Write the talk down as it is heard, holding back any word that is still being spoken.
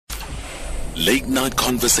Late Night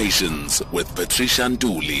Conversations with Patricia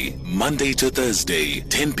Nduli, Monday to Thursday,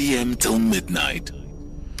 10 p.m. till midnight.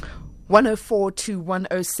 104 to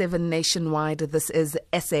 107 nationwide. This is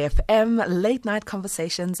SAFM, Late Night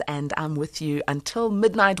Conversations, and I'm with you until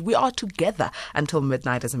midnight. We are together until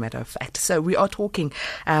midnight, as a matter of fact. So we are talking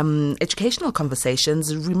educational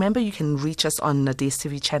conversations. Remember, you can reach us on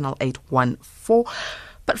DSTV channel 814.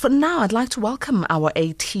 But for now, I'd like to welcome our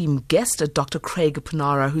A-team guest, Dr. Craig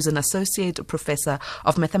Pournara, who's an Associate Professor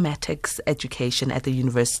of Mathematics Education at the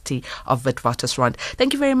University of Witwatersrand.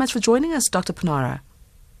 Thank you very much for joining us, Dr. Pournara.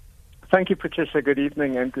 Thank you, Patricia. Good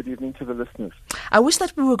evening, and good evening to the listeners. I wish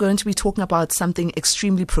that we were going to be talking about something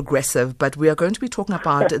extremely progressive, but we are going to be talking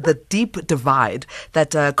about the deep divide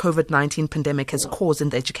that COVID-19 pandemic has caused in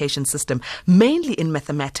the education system, mainly in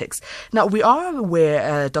mathematics. Now, we are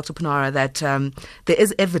aware, Dr. Pournara, that there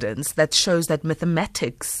is evidence that shows that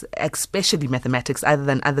mathematics, especially mathematics, other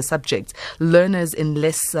than other subjects, learners in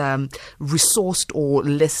less resourced or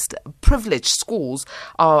less privileged schools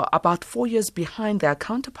are about 4 years behind their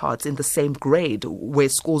counterparts in the same grade where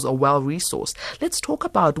schools are well resourced. Let's talk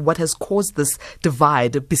about what has caused this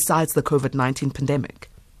divide besides the COVID-19 pandemic.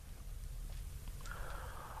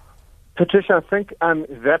 Patricia, I think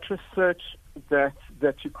that research that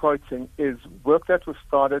you're quoting is work that was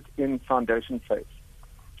started in foundation phase.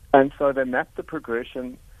 And so they mapped the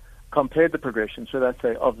progression, compared the progression, should I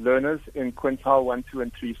say, of learners in quintile 1, 2,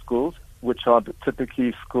 and 3 schools, which are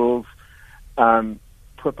typically schools,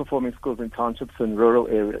 poor performing schools in townships and rural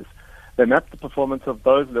areas. They mapped the performance of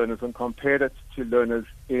those learners and compared it to learners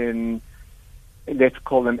in, let's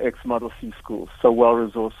call them X-Model C schools, so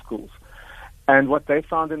well-resourced schools. And what they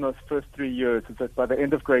found in those first 3 years is that by the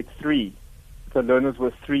end of grade 3, the learners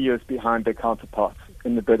were 3 years behind their counterparts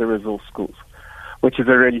in the better-resourced schools, which is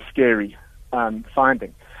a really scary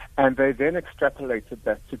finding. And they then extrapolated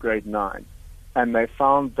that to grade 9, and they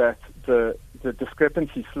found that the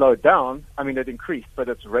discrepancy slowed down. I mean, it increased, but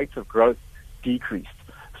its rate of growth decreased.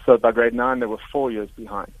 So by grade 9, they were 4 years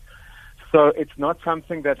behind. So it's not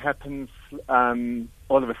something that happens all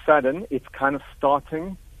of a sudden. It's kind of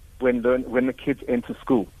starting when the kids enter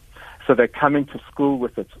school. So they're coming to school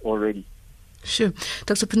with it already. Sure.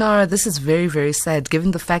 Dr. Pournara, this is very, very sad,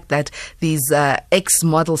 given the fact that these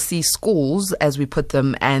ex-Model C schools, as we put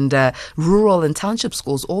them, and rural and township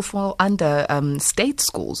schools all fall under state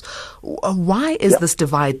schools. Why is this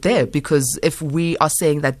divide there? Because if we are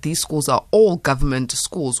saying that these schools are all government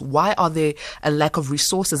schools, why are there a lack of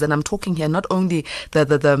resources? And I'm talking here not only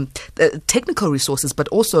the technical resources, but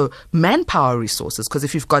also manpower resources, because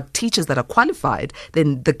if you've got teachers that are qualified,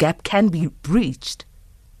 then the gap can be breached.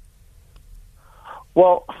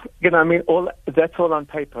 Well, I mean, that's all on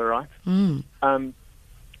paper, right?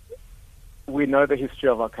 We know the history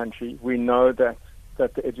of our country. We know that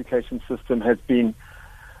the education system has been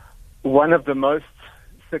one of the most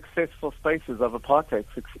successful spaces of apartheid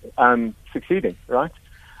succeeding, right?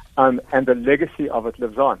 And the legacy of it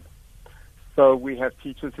lives on. So we have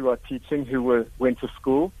teachers who are teaching who went to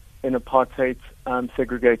school in apartheid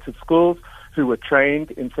segregated schools, who were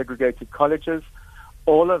trained in segregated colleges.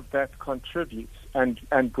 All of that contributes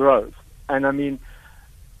and grows. And I mean,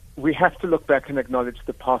 we have to look back and acknowledge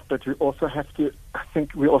the past, but we also have to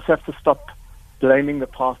stop blaming the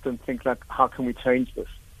past and think like, how can we change this?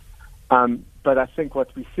 But I think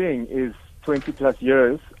what we're seeing is 20 plus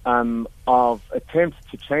years of attempts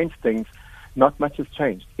to change things. Not much has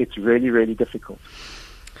changed. It's really, really difficult.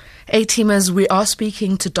 A-teamers, we are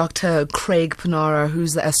speaking to Dr. Craig Pournara,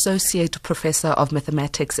 who's the Associate Professor of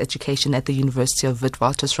Mathematics Education at the University of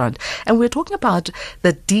Witwatersrand. And we're talking about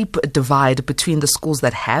the deep divide between the schools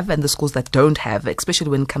that have and the schools that don't have,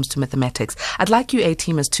 especially when it comes to mathematics. I'd like you,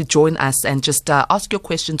 A-teamers, to join us and just ask your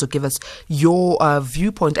questions or give us your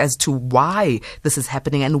viewpoint as to why this is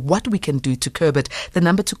happening and what we can do to curb it. The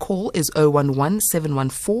number to call is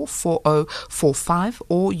 011-714-4045,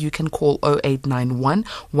 or you can call 0891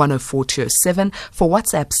 104 207. For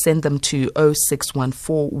WhatsApp, send them to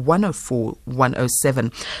 0614 104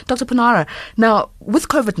 107. Dr. Pournara, now with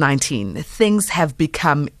COVID-19, things have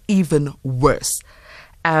become even worse.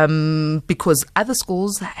 Because other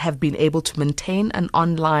schools have been able to maintain an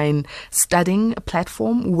online studying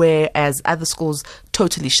platform, whereas other schools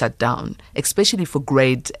totally shut down, especially for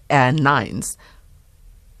grade 9s.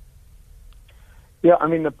 Yeah, I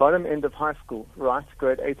mean, the bottom end of high school, right,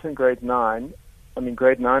 grade 8 and grade 9, I mean,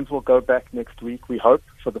 grade 9s will go back next week, we hope,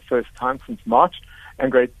 for the first time since March,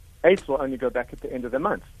 and grade 8s will only go back at the end of the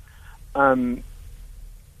month. And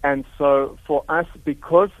so for us,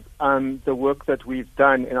 because the work that we've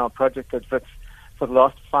done in our project at WITS for the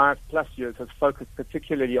last 5+ years has focused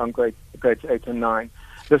particularly on grades 8 and 9,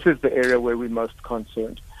 this is the area where we're most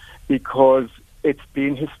concerned, because it's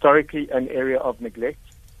been historically an area of neglect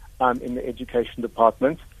in the education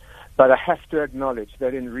department. But I have to acknowledge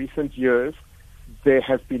that in recent years, there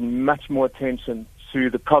has been much more attention to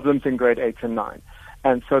the problems in grade 8 and 9.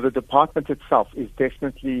 And so the department itself is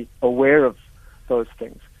definitely aware of those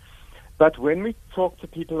things. But when we talk to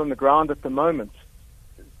people on the ground at the moment,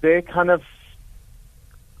 their kind of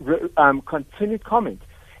continued comment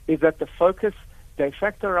is that the focus de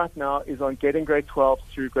facto right now is on getting grade 12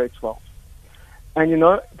 through grade 12. And,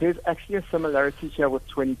 there's actually a similarity here with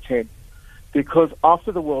 2010, because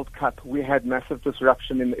after the World Cup, we had massive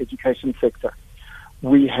disruption in the education sector.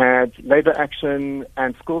 We had labor action,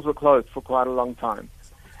 and schools were closed for quite a long time.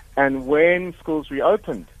 And when schools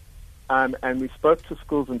reopened, and we spoke to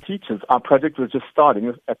schools and teachers, our project was just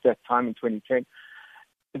starting at that time in 2010,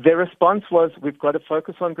 their response was, we've got to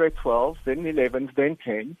focus on grade 12, then 11s, then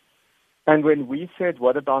 10. And when we said,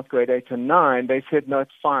 what about grade 8 and 9, they said, no,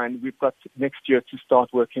 it's fine. We've got next year to start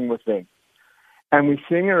working with them. And we're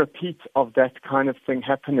seeing a repeat of that kind of thing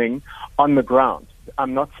happening on the ground.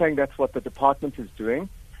 I'm not saying that's what the department is doing,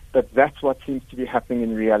 but that's what seems to be happening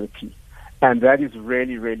in reality. And that is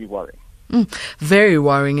really, really worrying. Very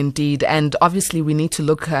worrying indeed. And obviously we need to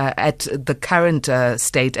look at the current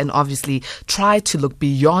state and obviously try to look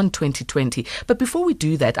beyond 2020. But before we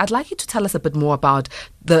do that, I'd like you to tell us a bit more about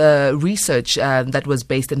the research that was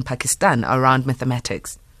based in Pakistan around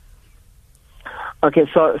mathematics. Okay,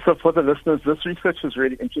 so for the listeners, this research is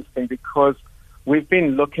really interesting because we've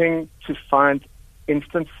been looking to find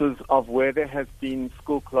instances of where there has been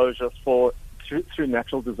school closure through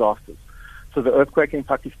natural disasters. So the earthquake in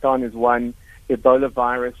Pakistan is one, Ebola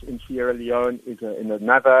virus in Sierra Leone is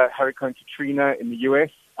another, Hurricane Katrina in the US,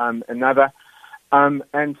 another.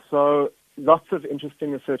 And so lots of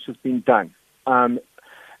interesting research has been done.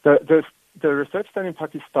 The research done in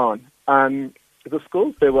Pakistan, the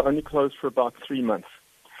schools, they were only closed for about 3 months.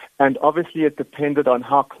 And obviously it depended on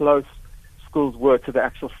how close schools were to the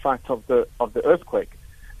actual site of the earthquake.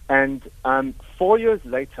 And 4 years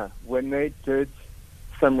later, when they did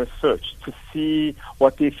some research to see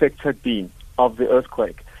what the effects had been of the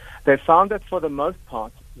earthquake, they found that for the most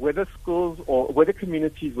part, whether schools or whether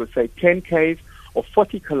communities were, say, 10 k's or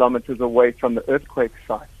 40 kilometers away from the earthquake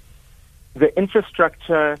site, the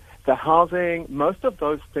infrastructure, the housing, most of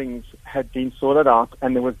those things had been sorted out,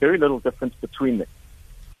 and there was very little difference between them.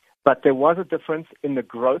 But there was a difference in the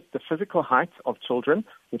growth, the physical height of children,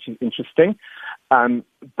 which is interesting.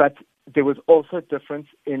 But there was also a difference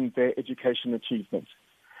in their education achievement.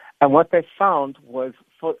 And what they found was,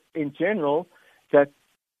 in general, that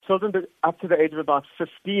children up to the age of about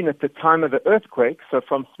 15 at the time of the earthquake, so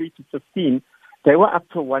from 3 to 15, they were up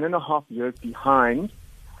to 1.5 years behind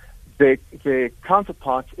their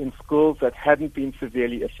counterparts in schools that hadn't been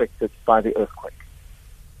severely affected by the earthquake.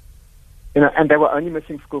 And they were only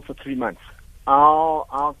missing school for 3 months.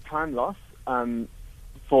 Our time loss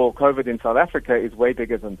for COVID in South Africa is way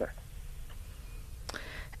bigger than that.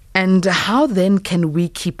 And how then can we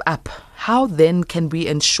keep up? How then can we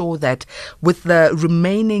ensure that with the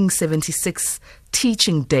remaining 76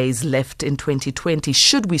 teaching days left in 2020,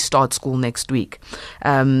 should we start school next week,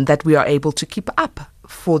 that we are able to keep up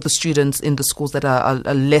for the students in the schools that are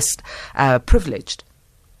less privileged?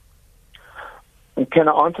 Can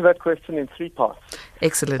I answer that question in 3 parts?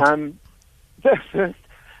 Excellent.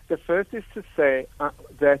 The first is to say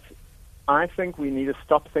that I think we need to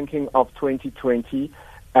stop thinking of 2020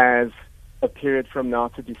 as a period from now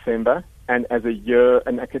to December and as a year,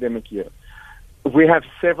 an academic year. We have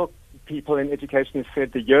several people in education who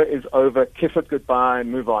said the year is over, kiss it goodbye,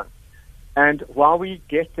 move on. And while we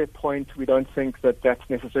get their point, we don't think that that's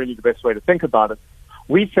necessarily the best way to think about it.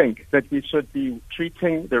 We think that we should be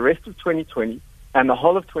treating the rest of 2020 and the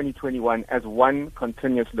whole of 2021 as one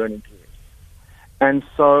continuous learning period. And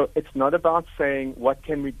so it's not about saying what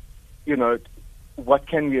can we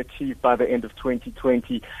achieve by the end of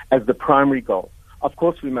 2020 as the primary goal. Of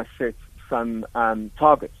course, we must set some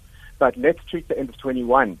targets, but let's treat the end of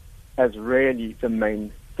 21 as really the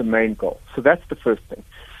main goal. So that's the first thing.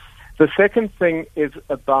 The second thing is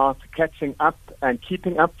about catching up and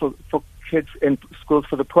keeping up for kids in schools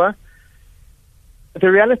for the poor. The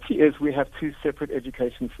reality is we have 2 separate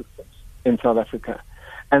education systems in South Africa.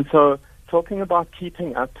 And so talking about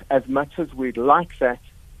keeping up, as much as we'd like that,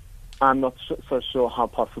 I'm not so sure how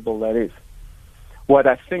possible that is. What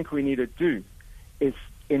I think we need to do is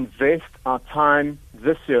invest our time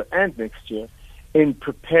this year and next year in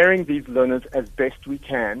preparing these learners as best we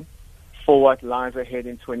can for what lies ahead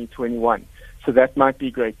in 2021. So that might be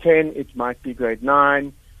grade 10, it might be grade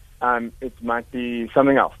 9, it might be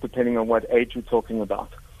something else, depending on what age we're talking about.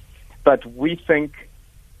 But we think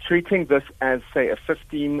treating this as, say, a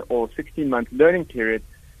 15 or 16-month learning period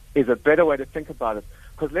is a better way to think about it.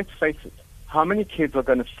 Because let's face it, how many kids are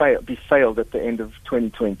going to be failed at the end of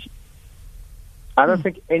 2020? I don't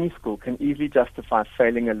think any school can easily justify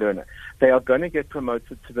failing a learner. They are going to get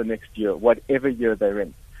promoted to the next year, whatever year they're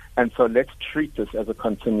in. And so let's treat this as a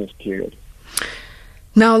continuous period.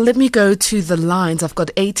 Now, let me go to the lines. I've got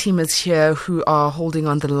A-teamers here who are holding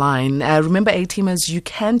on the line. Remember, A-teamers, you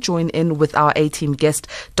can join in with our A-team guest,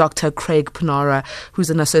 Dr. Craig Pournara, who's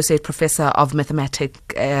an associate professor of mathematics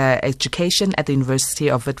education at the University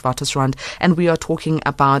of Witwatersrand. And we are talking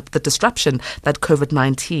about the disruption that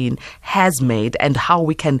COVID-19 has made and how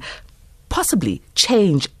we can possibly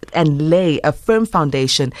change and lay a firm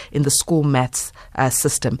foundation in the school maths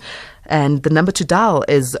system. And the number to dial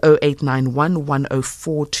is 0891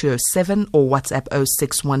 104 207 or WhatsApp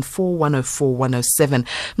 0614 104 107.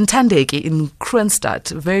 Mthandeki in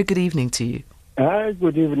Kroonstad, very good evening to you. Hi,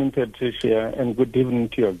 good evening, Patricia, and good evening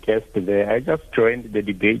to your guest there. I just joined the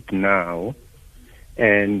debate now,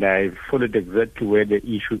 and I followed exactly where the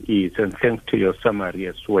issue is, and thanks to your summary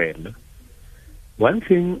as well. One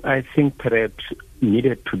thing I think perhaps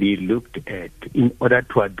needed to be looked at in order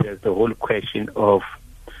to address the whole question of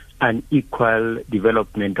unequal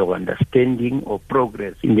development of understanding or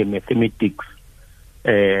progress in the mathematics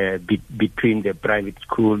between the private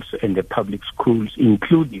schools and the public schools,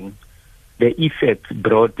 including the effects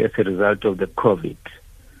brought as a result of the COVID.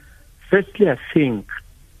 Firstly, I think,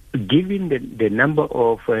 given the number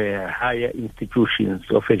of higher institutions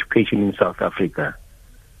of education in South Africa,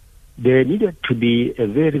 there needed to be a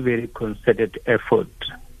very, very concerted effort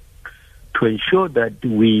to ensure that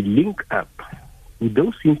we link up with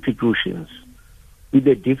those institutions, with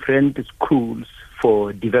the different schools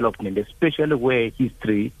for development, especially where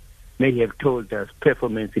history may have told us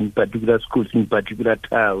performance in particular schools, in particular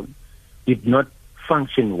towns, did not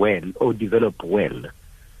function well or develop well.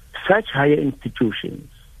 Such higher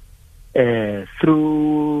institutions,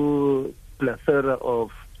 through plethora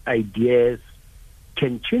of ideas,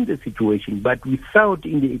 can change the situation, but without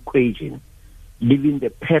in the equation leaving the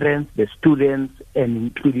parents, the students, and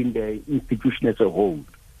including the institution as a whole.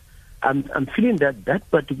 I'm feeling that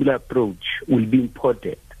particular approach will be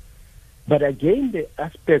important. But again, the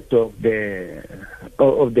aspect of the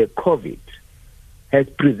COVID has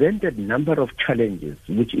presented a number of challenges,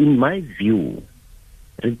 which in my view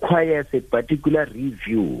requires a particular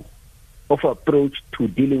review of approach to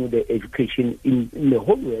dealing with the education in the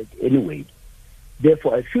whole world anyway.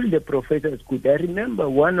 Therefore, I feel the professor is good. I remember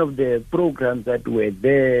one of the programs that were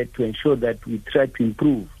there to ensure that we try to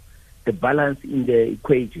improve the balance in the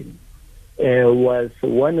equation was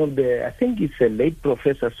one of the, I think it's a late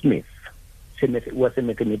Professor Smith, was a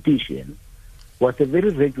mathematician, was a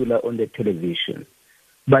very regular on the television.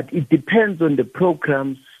 But it depends on the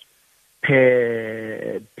programs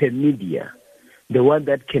per media, the one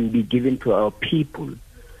that can be given to our people.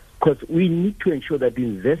 Because we need to ensure that we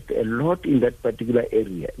invest a lot in that particular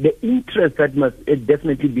area. The interest that must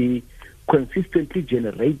definitely be consistently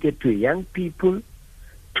generated to young people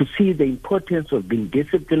to see the importance of being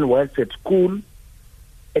disciplined whilst at school,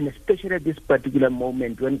 and especially at this particular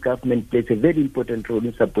moment when government plays a very important role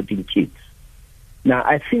in supporting kids. Now,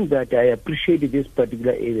 I think that I appreciated this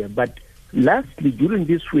particular area. But lastly, during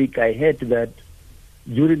this week, I heard that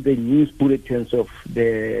during the news bulletins of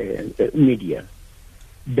the media,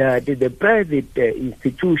 that the private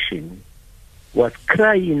institution was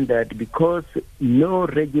crying that because no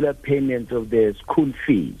regular payment of the school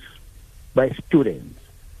fees by students,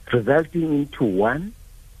 resulting into one,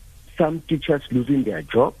 some teachers losing their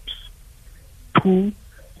jobs, two,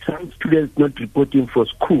 some students not reporting for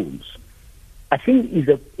schools. I think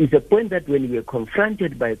is a point that when we were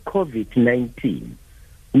confronted by COVID-19,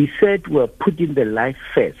 we said we are putting the life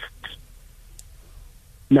first.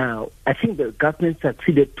 Now, I think the government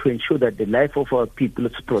succeeded to ensure that the life of our people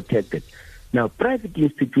is protected. Now, private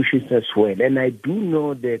institutions as well, and I do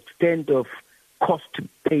know the extent of cost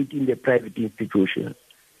paid in the private institutions,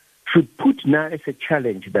 should put now as a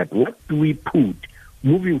challenge that what do we put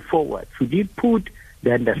moving forward? Should we put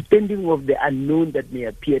the understanding of the unknown that may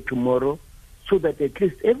appear tomorrow so that at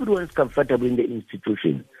least everyone is comfortable in the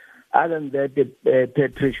institution? Other than that,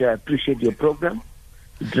 Patricia, I appreciate your program.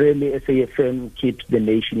 Really, SAFM keeps the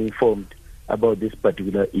nation informed about these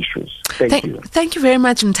particular issues. Thank you. Thank you very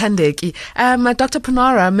much, Mthandeki. Dr.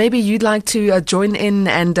 Pournara, maybe you'd like to join in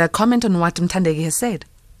and comment on what Mthandeki has said.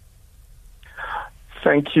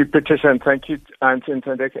 Thank you, Patricia, and thank you,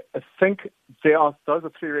 Mthandeki. I think those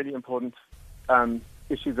are three really important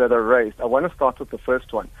issues that are raised. I want to start with the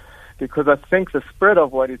first one, because I think the spirit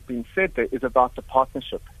of what is being said there is about the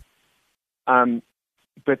partnership.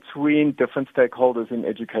 between different stakeholders in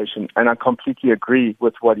education, and I completely agree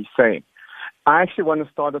with what he's saying. I actually want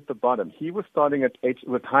to start at the bottom. He was starting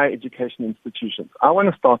with higher education institutions. I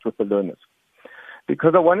want to start with the learners,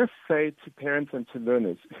 because I want to say to parents and to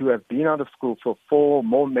learners who have been out of school for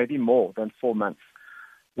maybe more than 4 months,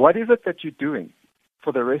 what is it that you're doing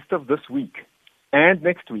for the rest of this week and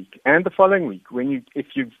next week and the following week, if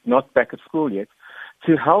you're not back at school yet,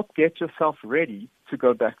 to help get yourself ready to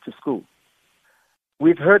go back to school?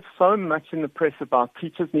 We've heard so much in the press about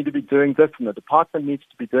teachers need to be doing this and the department needs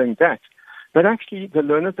to be doing that, but actually the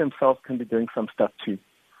learners themselves can be doing some stuff too.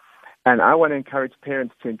 And I want to encourage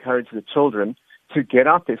parents to encourage the children to get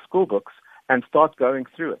out their school books and start going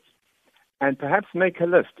through it. And perhaps make a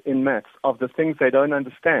list in maths of the things they don't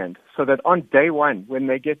understand, so that on day one, when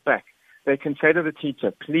they get back, they can say to the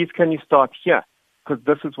teacher, please can you start here, because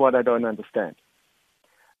this is what I don't understand.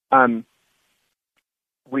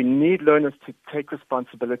 We need learners to take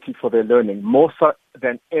responsibility for their learning, more so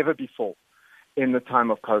than ever before in the time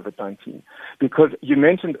of COVID-19. Because you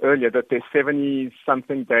mentioned earlier that there's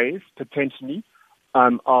 70-something days, potentially,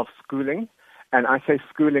 of schooling. And I say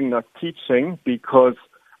schooling, not teaching, because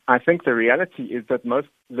I think the reality is that most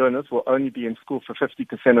learners will only be in school for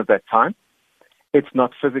 50% of that time. It's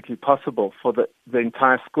not physically possible for the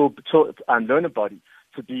entire school learner body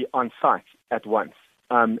to be on site at once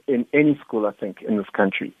in any school, I think, in this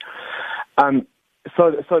country.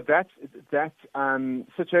 So that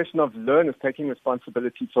situation of learners taking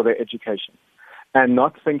responsibility for their education and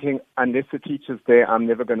not thinking, unless the teacher's there, I'm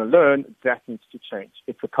never going to learn, that needs to change.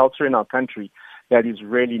 It's a culture in our country that is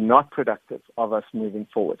really not productive of us moving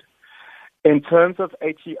forward. In terms of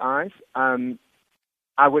HEIs,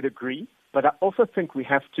 I would agree, but I also think we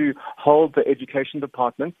have to hold the education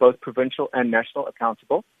department, both provincial and national,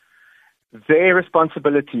 accountable. Their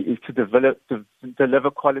responsibility is to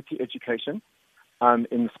deliver quality education in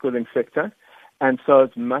the schooling sector. And so as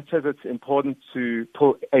much as it's important to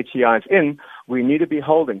pull HEIs in, we need to be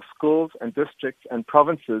holding schools and districts and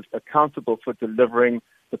provinces accountable for delivering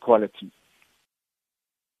the quality.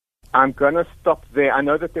 I'm going to stop there. I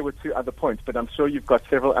know that there were 2 other points, but I'm sure you've got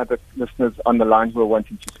several other listeners on the line who are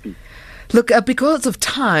wanting to speak. Look, because of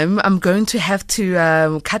time, I'm going to have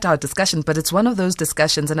to cut our discussion, but it's one of those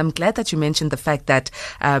discussions, and I'm glad that you mentioned the fact that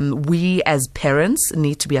we as parents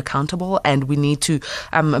need to be accountable, and we need to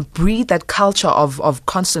breed that culture of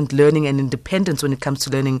constant learning and independence when it comes to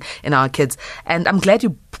learning in our kids. And I'm glad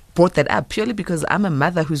you brought that up, purely because I'm a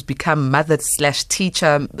mother who's become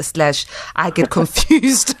mother/teacher/ I get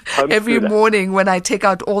confused every morning when I take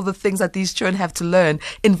out all the things that these children have to learn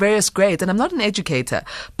in various grades. And I'm not an educator,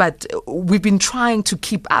 but we've been trying to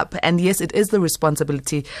keep up. And yes, it is the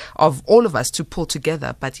responsibility of all of us to pull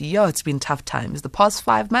together. But it's been tough times. The past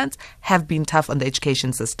 5 months have been tough on the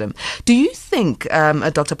education system. Do you think,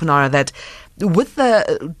 Dr. Pournara, that with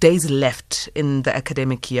the days left in the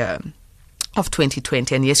academic year of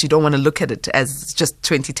 2020, and yes, you don't want to look at it as just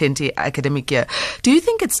 2020 academic year, do you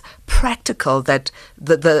think it's practical that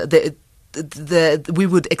we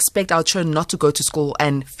would expect our children not to go to school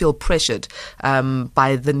and feel pressured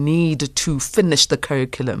by the need to finish the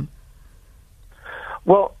curriculum?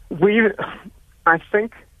 Well, I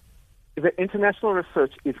think the international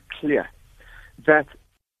research is clear that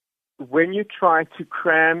when you try to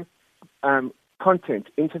cram content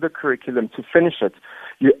into the curriculum to finish it,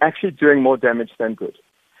 you're actually doing more damage than good.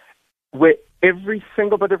 Where every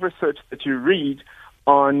single bit of research that you read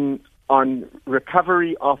on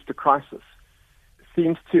recovery after crisis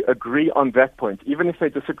seems to agree on that point, even if they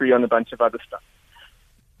disagree on a bunch of other stuff.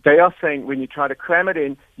 They are saying when you try to cram it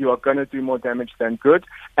in, you are going to do more damage than good,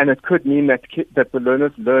 and it could mean that the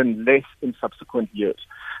learners learn less in subsequent years.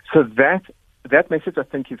 So that message, I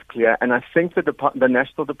think, is clear, and I think the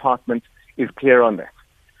national department is clear on that.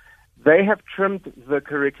 They have trimmed the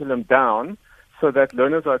curriculum down so that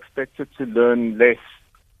learners are expected to learn less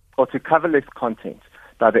or to cover less content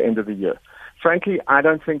by the end of the year. Frankly, I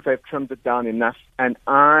don't think they've trimmed it down enough, and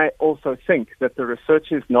I also think that the research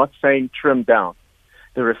is not saying trim down.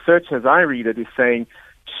 The research, as I read it, is saying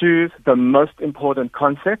choose the most important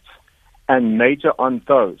concepts and major on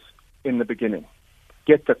those in the beginning.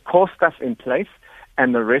 Get the core stuff in place,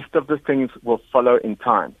 and the rest of the things will follow in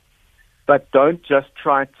time. But don't just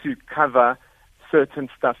try to cover certain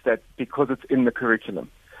stuff that because it's in the curriculum.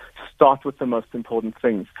 Start with the most important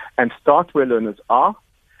things and start where learners are,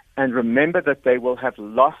 and remember that they will have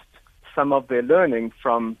lost some of their learning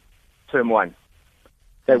from term 1.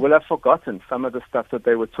 They will have forgotten some of the stuff that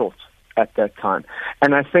they were taught at that time.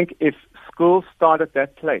 And I think if schools start at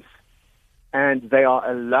that place and they are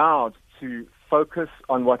allowed to focus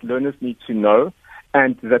on what learners need to know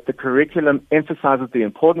and that the curriculum emphasizes the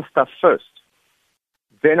important stuff first,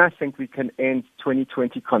 then I think we can end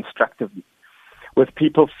 2020 constructively, with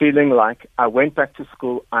people feeling like, I went back to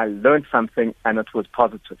school, I learned something, and it was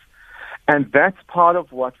positive. And that's part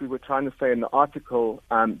of what we were trying to say in the article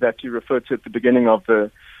that you referred to at the beginning of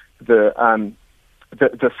the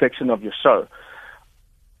section of your show.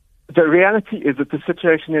 The reality is that the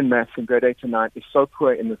situation in maths in grade 8 to 9 is so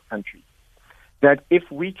poor in this country that if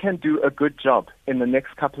we can do a good job in the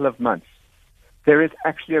next couple of months, there is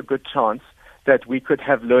actually a good chance that we could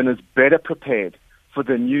have learners better prepared for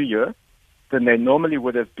the new year than they normally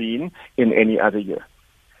would have been in any other year.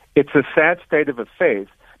 It's a sad state of affairs,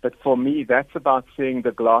 but for me, that's about seeing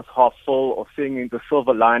the glass half full or seeing the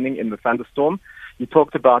silver lining in the thunderstorm. You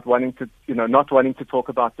talked about not wanting to talk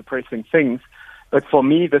about depressing things, but for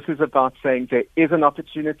me, this is about saying there is an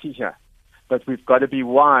opportunity here, but we've got to be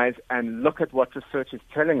wise and look at what research is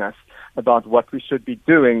telling us about what we should be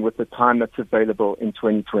doing with the time that's available in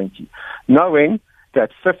 2020, knowing that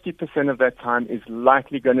 50% of that time is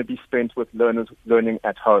likely going to be spent with learners learning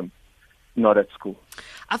at home, not at school.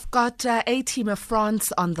 I've got A-Teamer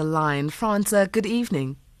France on the line. France, good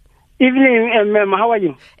evening. Evening, ma'am. How are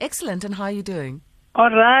you? Excellent. And how are you doing? All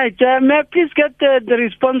right. May I please get the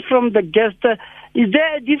response from the guest? Is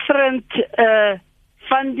there a different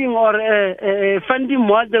funding or funding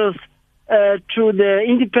models to the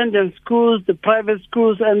independent schools, the private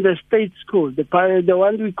schools, and the state schools, the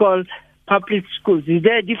one we call public schools? Is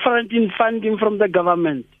there a difference in funding from the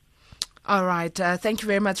government? All right. Thank you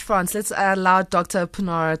very much, France. Let's allow Dr.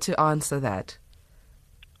 Pournara to answer that.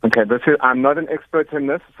 Okay. I'm not an expert in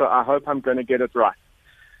this, so I hope I'm going to get it right.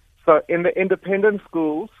 So in the independent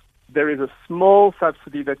schools, there is a small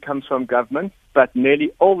subsidy that comes from government, but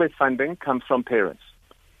nearly all their funding comes from parents.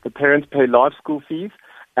 The parents pay large school fees,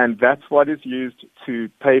 and that's what is used to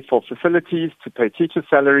pay for facilities, to pay teacher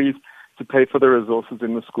salaries, to pay for the resources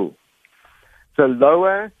in the school. The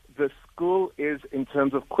lower the school is in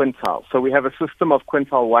terms of quintile. So we have a system of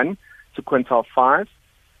quintile 1 to quintile 5.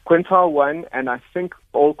 Quintile 1, and I think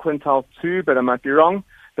all quintile 2, but I might be wrong,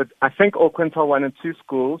 but I think all quintile 1 and 2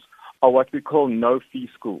 schools are what we call no-fee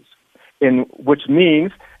schools, which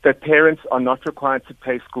means that parents are not required to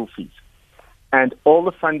pay school fees. And all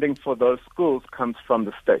the funding for those schools comes from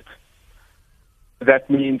the state. That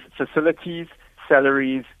means facilities,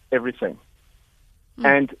 salaries, everything.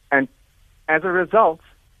 And as a result,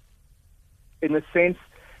 in a sense,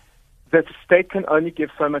 the state can only give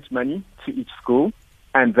so much money to each school,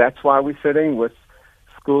 and that's why we're sitting with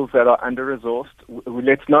schools that are under-resourced.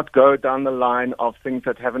 Let's not go down the line of things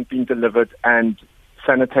that haven't been delivered and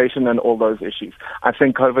sanitation and all those issues. I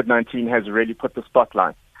think COVID-19 has really put the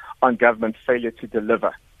spotlight on government's failure to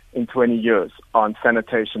deliver in 20 years on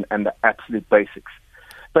sanitation and the absolute basics.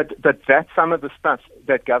 But that's some of the stuff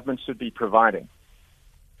that government should be providing.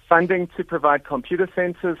 Funding to provide computer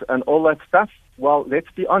centers and all that stuff, well,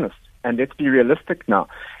 let's be honest and let's be realistic now.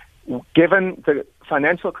 Given the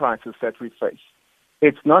financial crisis that we face,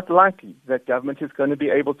 it's not likely that government is going to be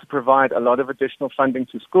able to provide a lot of additional funding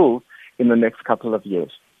to schools in the next couple of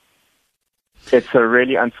years. It's a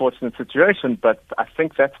really unfortunate situation, but I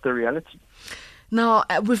think that's the reality. Now,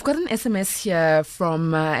 we've got an SMS here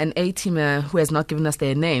from an A-teamer who has not given us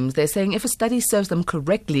their names. They're saying if a study serves them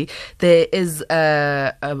correctly, there is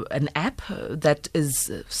an app that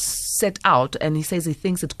is set out, and he says he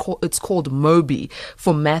thinks it's called Mobi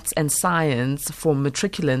for maths and science for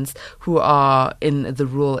matriculants who are in the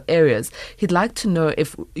rural areas. He'd like to know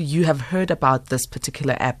if you have heard about this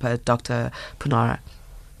particular app, Dr. Pournara.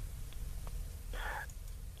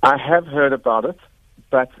 I have heard about it,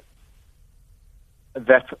 but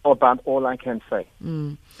that's about all I can say.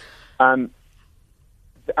 I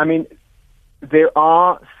mean, there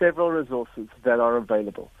are several resources that are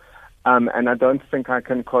available, and I don't think I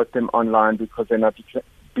can quote them online because then I'd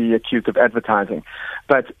be accused of advertising.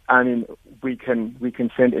 But I mean, we can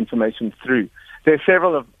send information through. There are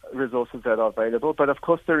several resources that are available, but of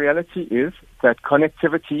course the reality is that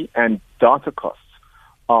connectivity and data costs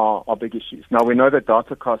are big issues. Now we know that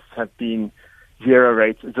data costs have been zero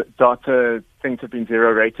rated. Data things have been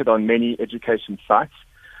zero rated on many education sites.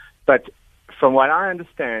 But from what I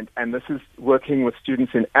understand, and this is working with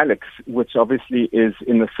students in Alex, which obviously is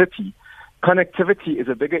in the city, connectivity is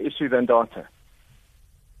a bigger issue than data.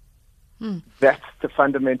 That's the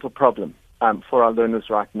fundamental problem for our learners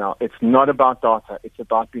right now. It's not about data. It's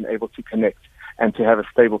about being able to connect and to have a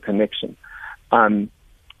stable connection.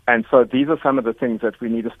 And so these are some of the things that we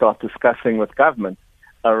need to start discussing with government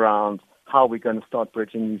around how we're going to start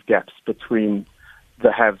bridging these gaps between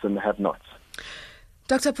the haves and the have-nots.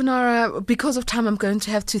 Dr. Pournara, because of time, I'm going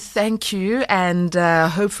to have to thank you, and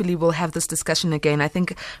hopefully we'll have this discussion again. I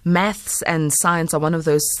think maths and science are one of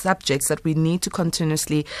those subjects that we need to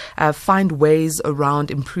continuously find ways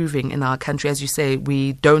around improving in our country. As you say,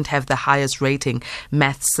 we don't have the highest rating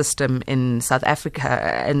maths system in South Africa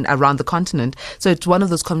and around the continent. So it's one of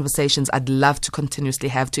those conversations I'd love to continuously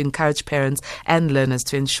have to encourage parents and learners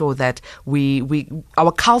to ensure that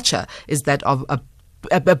our culture is that of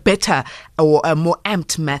a better or a more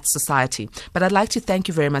amped math society. But I'd like to thank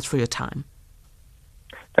you very much for your time.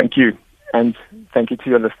 Thank you. And thank you to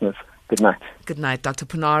your listeners. Good night. Good night, Dr.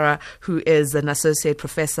 Pournara, who is an Associate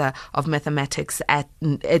Professor of Mathematics at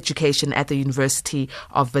Education at the University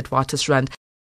of Witwatersrand.